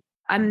meaning?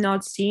 I'm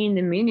not seeing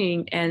the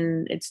meaning,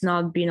 and it's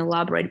not being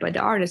elaborated by the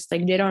artist.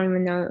 Like they don't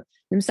even know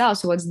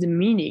themselves what's the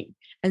meaning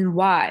and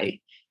why.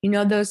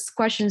 Those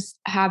questions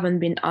haven't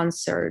been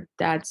answered.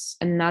 That's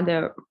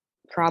another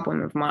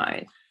problem of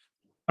mine.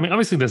 I mean,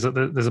 obviously, there's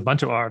a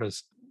bunch of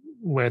artists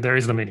where there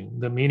is the meaning.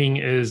 The meaning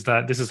is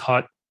that this is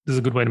hot. This is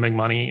a good way to make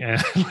money,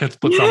 and let's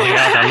put something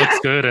out that looks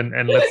good,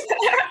 and let's.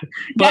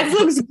 That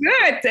looks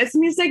good. That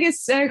means like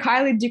it's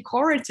highly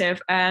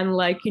decorative, and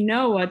like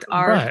what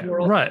art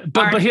world. Right.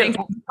 But here,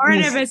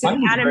 decorative is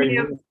Academy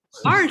of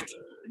Art.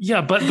 Yeah,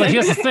 but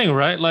here's the thing,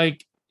 right?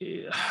 Like,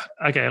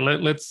 okay,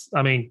 let's.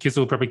 I mean, kids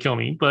will probably kill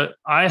me, but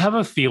I have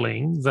a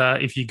feeling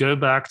that if you go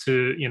back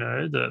to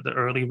the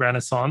early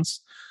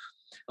Renaissance,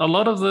 a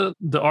lot of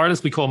the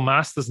artists we call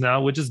masters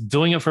now were just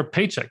doing it for a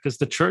paycheck because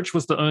the church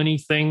was the only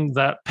thing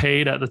that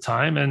paid at the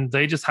time, and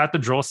they just had to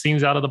draw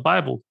scenes out of the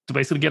Bible to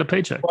basically get a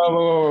paycheck.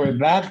 Whoa.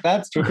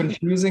 That's you're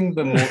confusing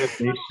the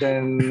motivation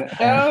and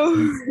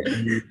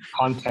the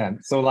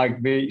content. So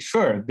like they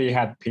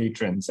had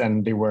patrons,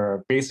 and they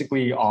were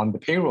basically on the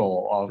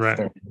payroll of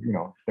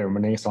their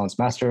Renaissance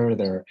master,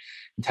 their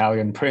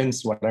Italian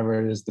prince,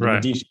 whatever it is, the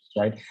Medici,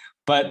 right?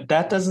 But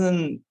that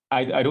doesn't.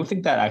 I don't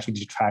think that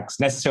actually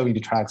necessarily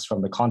detracts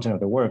from the content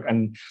of the work.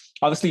 And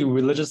obviously,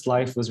 religious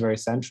life was very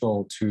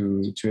central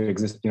to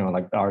exist.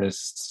 Like the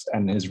artists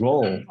and his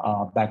role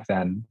back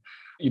then.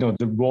 The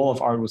role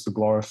of art was to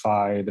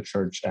glorify the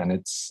church and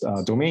its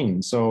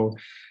domain. So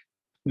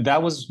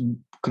that was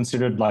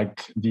considered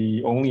like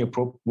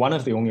one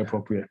of the only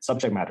appropriate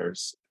subject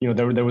matters.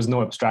 There was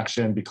no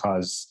abstraction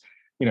because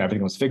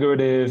everything was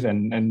figurative,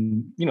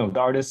 and the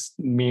artists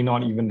may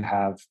not even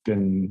have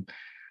been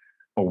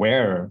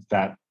aware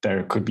that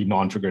there could be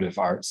non-figurative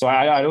art. So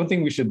I don't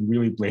think we should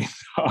really blame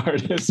the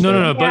artists.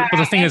 No. But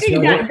the thing is,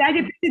 that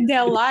depicted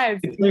their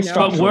lives.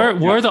 But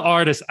were the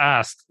artists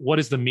asked, what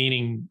is the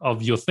meaning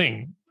of your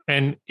thing?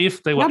 And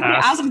if they were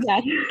asked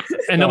that.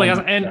 And nobody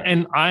asked,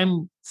 and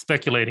I'm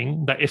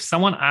speculating that if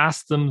someone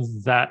asked them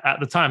that at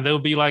the time, they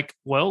would be like,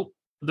 well,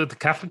 the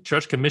Catholic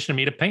Church commissioned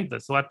me to paint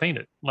this, so I paint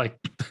it. Like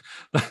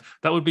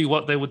that would be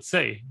what they would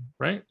say,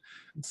 right?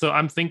 So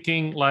I'm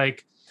thinking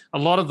like a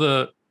lot of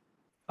the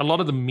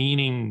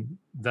meaning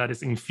that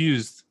is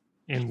infused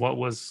in what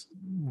was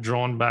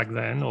drawn back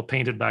then or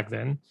painted back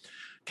then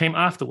came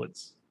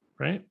afterwards,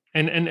 right?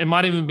 And it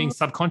might have even been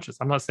subconscious.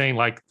 I'm not saying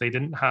like they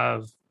didn't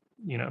have,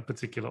 a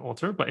particular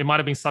author, but it might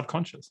have been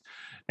subconscious.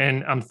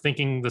 And I'm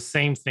thinking the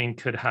same thing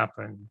could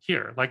happen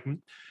here. Like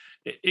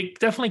it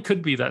definitely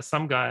could be that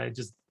some guy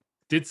just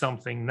did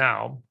something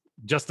now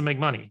just to make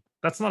money.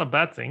 That's not a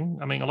bad thing.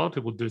 I mean, a lot of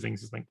people do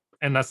things just like,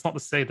 and that's not to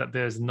say that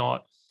there's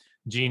not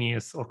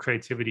genius or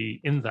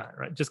creativity in that,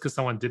 right? Just because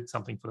someone did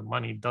something for the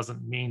money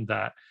doesn't mean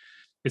that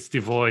it's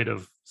devoid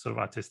of sort of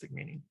artistic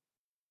meaning.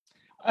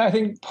 I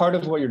think part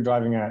of what you're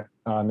driving at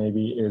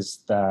maybe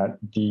is that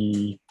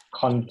the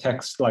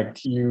context,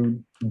 like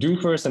you do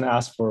first and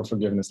ask for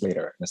forgiveness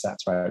later, in a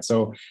sense, right?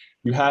 So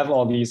you have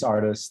all these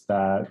artists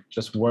that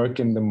just work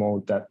in the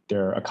mode that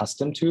they're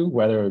accustomed to,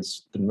 whether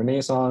it's the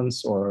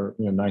Renaissance or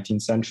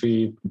 19th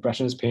century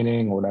Impressionist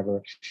painting or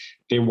whatever.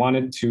 They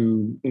wanted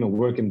to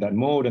work in that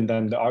mode, and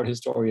then the art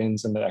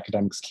historians and the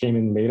academics came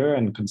in later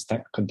and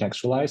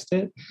contextualized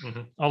it.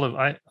 Mm-hmm. Olive,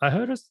 I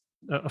heard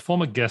a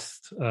former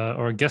guest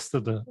or a guest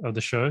of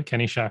the show,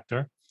 Kenny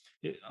Schachter.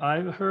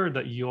 I've heard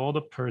that you're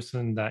the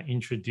person that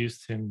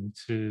introduced him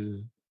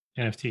to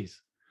NFTs.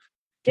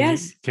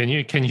 Yes. Can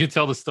you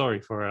tell the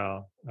story for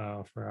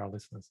our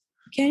listeners?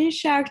 Kenny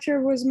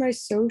Schachter was my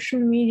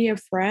social media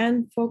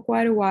friend for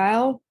quite a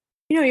while.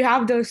 You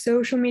have those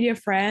social media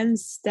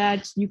friends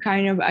that you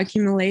kind of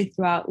accumulate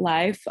throughout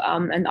life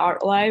and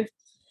art life.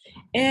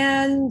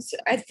 And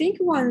I think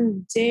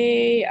one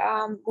day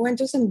went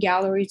to some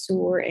gallery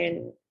tour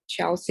in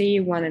Chelsea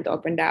when it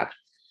opened up.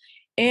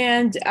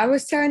 And I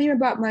was telling him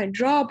about my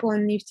drop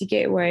on Nifty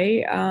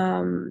Gateway,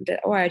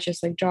 I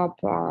just like drop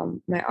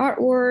my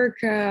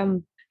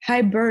artwork,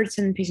 high birds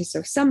and pieces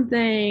of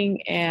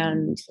something.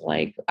 And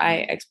like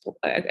I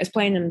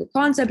explained him the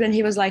concept, and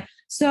he was like,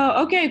 so,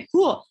 okay,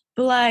 cool.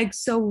 But like,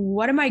 so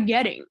what am I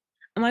getting?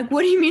 I'm like,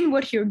 what do you mean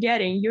what you're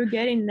getting? You're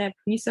getting that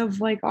piece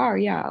of like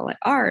art, like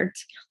art,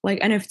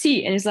 like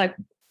NFT. And it's like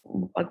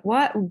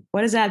what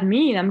does that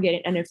mean? I'm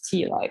getting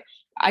NFT. Like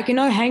I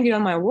cannot hang it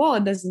on my wall.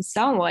 It doesn't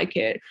sound like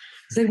it.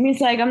 So it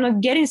means like I'm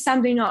not getting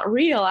something not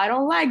real. I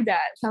don't like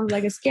that. It sounds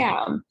like a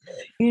scam.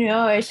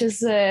 It's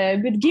just a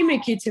bit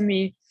gimmicky to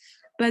me.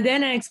 But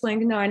then I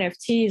explained,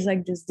 NFT is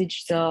like this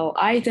digital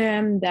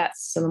item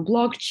that's on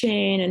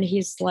blockchain. And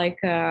he's like,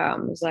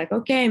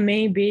 okay,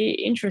 maybe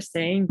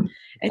interesting.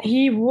 And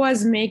he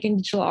was making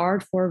digital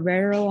art for a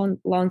very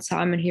long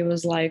time. And he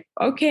was like,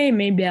 okay,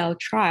 maybe I'll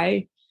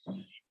try.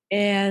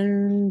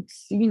 And,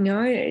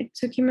 it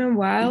took him a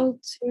while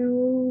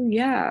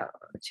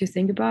to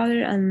think about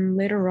it. And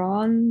later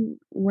on,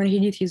 when he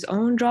did his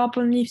own drop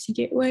on Nifty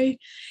Gateway,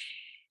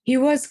 he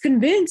was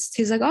convinced.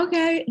 He's like,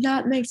 okay,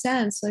 that makes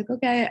sense. Like,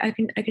 okay, I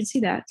can see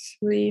that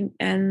really.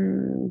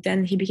 And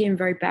then he became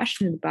very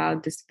passionate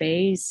about the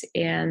space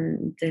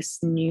and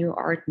this new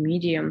art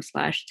medium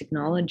 /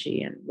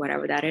 technology and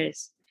whatever that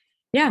is.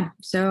 Yeah.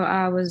 So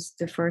I was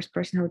the first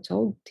person who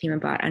told him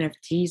about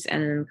NFTs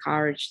and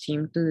encouraged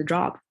him to do the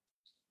drop.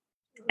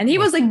 And he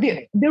was like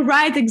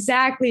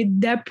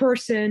that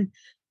person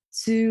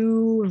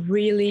to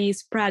really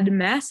spread the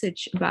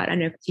message about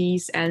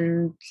NFTs.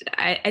 And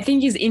I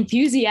think his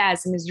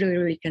enthusiasm is really,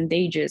 really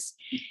contagious.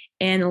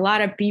 And a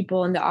lot of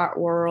people in the art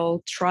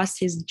world trust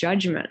his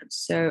judgment.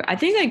 So I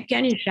think like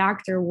Kenny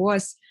Schachter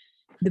was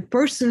the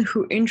person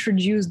who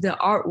introduced the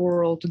art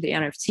world to the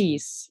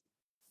NFTs.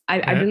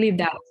 I believe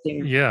that was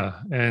him. Yeah,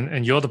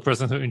 and you're the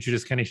person who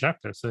introduced Kenny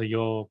Schachter. So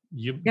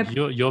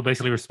you're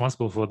basically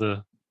responsible for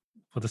the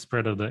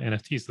spread of the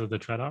NFTs of the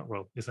trad art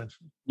world,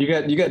 essentially. You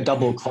get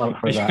double clout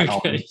for that.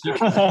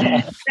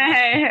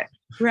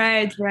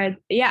 Right.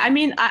 Yeah, I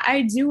mean,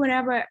 I do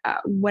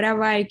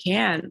whatever I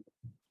can.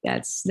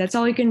 That's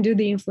all you can do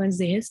to influence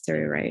the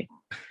history, right?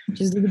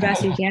 Just do the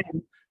best you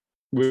can.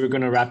 We're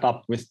gonna wrap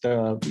up with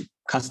the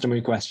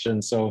customary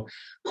question. So,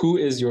 who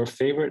is your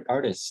favorite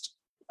artist?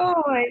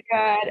 Oh my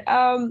God,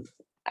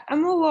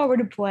 I'm all over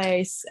the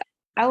place.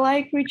 I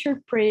like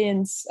Richard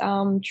Prince,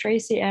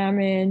 Tracy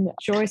Emin,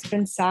 Joyce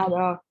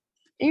Pensada,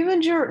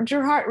 even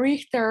Gerhard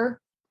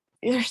Richter.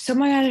 There's so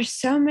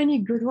many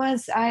good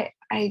ones. I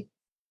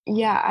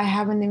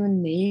haven't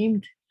even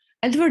named.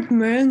 Edvard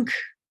Munch.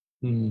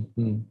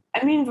 Mm-hmm.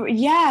 I mean,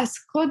 yes,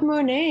 Claude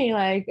Monet.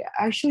 Like,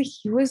 actually,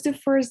 he was the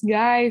first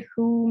guy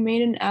who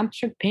made an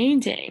abstract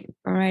painting.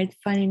 All right,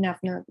 funny enough,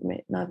 not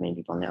many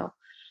people know.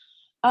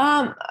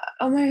 Oh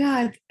my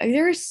God,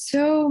 there's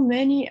so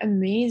many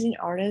amazing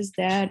artists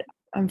that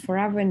I'm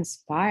forever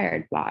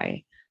inspired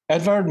by.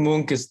 Edvard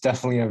Munch is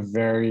definitely a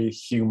very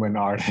human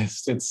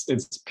artist. It's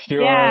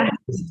pure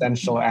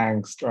existential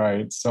angst,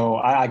 right? So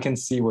I can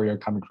see where you're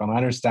coming from. I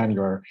understand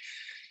your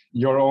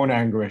own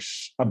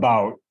anguish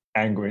about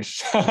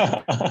anguish. No,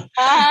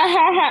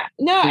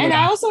 and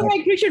I also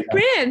like Richard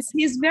Prince.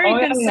 He's very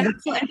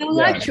conceptual and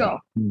intellectual.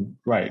 Yeah.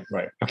 Right.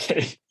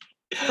 Okay.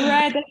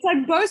 Right, that's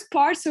like both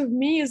parts of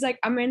me is like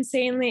I'm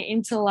insanely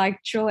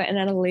intellectual and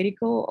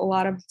analytical a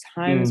lot of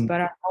times,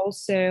 but I'm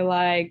also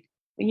like,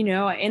 in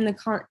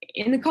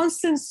the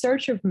constant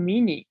search of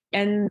meaning.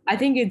 And I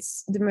think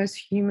it's the most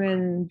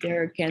human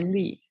there can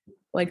be,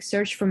 like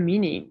search for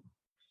meaning.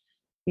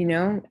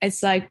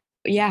 It's like,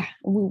 yeah,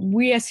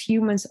 we as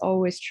humans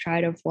always try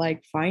to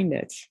like find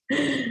it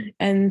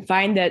and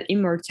find that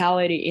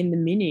immortality in the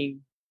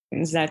meaning.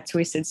 It's that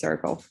twisted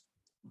circle.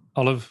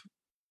 Olive,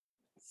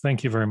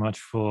 thank you very much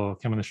for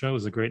coming on the show. It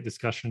was a great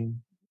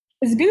discussion.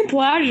 It's been a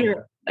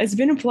pleasure.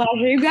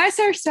 You guys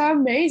are so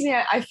amazing.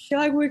 I feel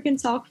like we can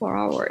talk for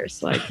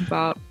hours, like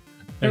about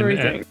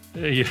everything.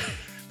 Yeah,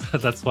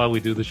 that's why we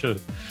do the show.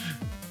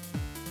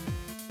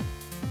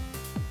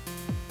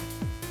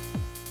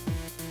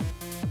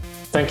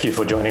 Thank you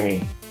for joining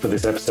me for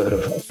this episode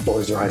of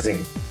Floor is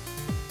Rising.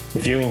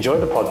 If you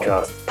enjoyed the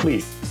podcast,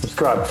 please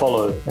subscribe,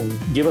 follow, and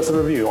give us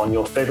a review on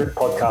your favorite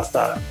podcast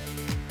app.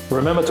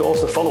 Remember to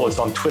also follow us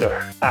on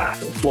Twitter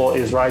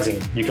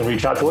 @FloorIsRising. You can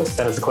reach out to us,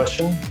 send us a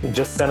question, and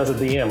just send us a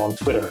DM on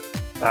Twitter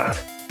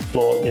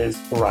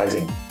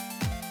 @FloorIsRising.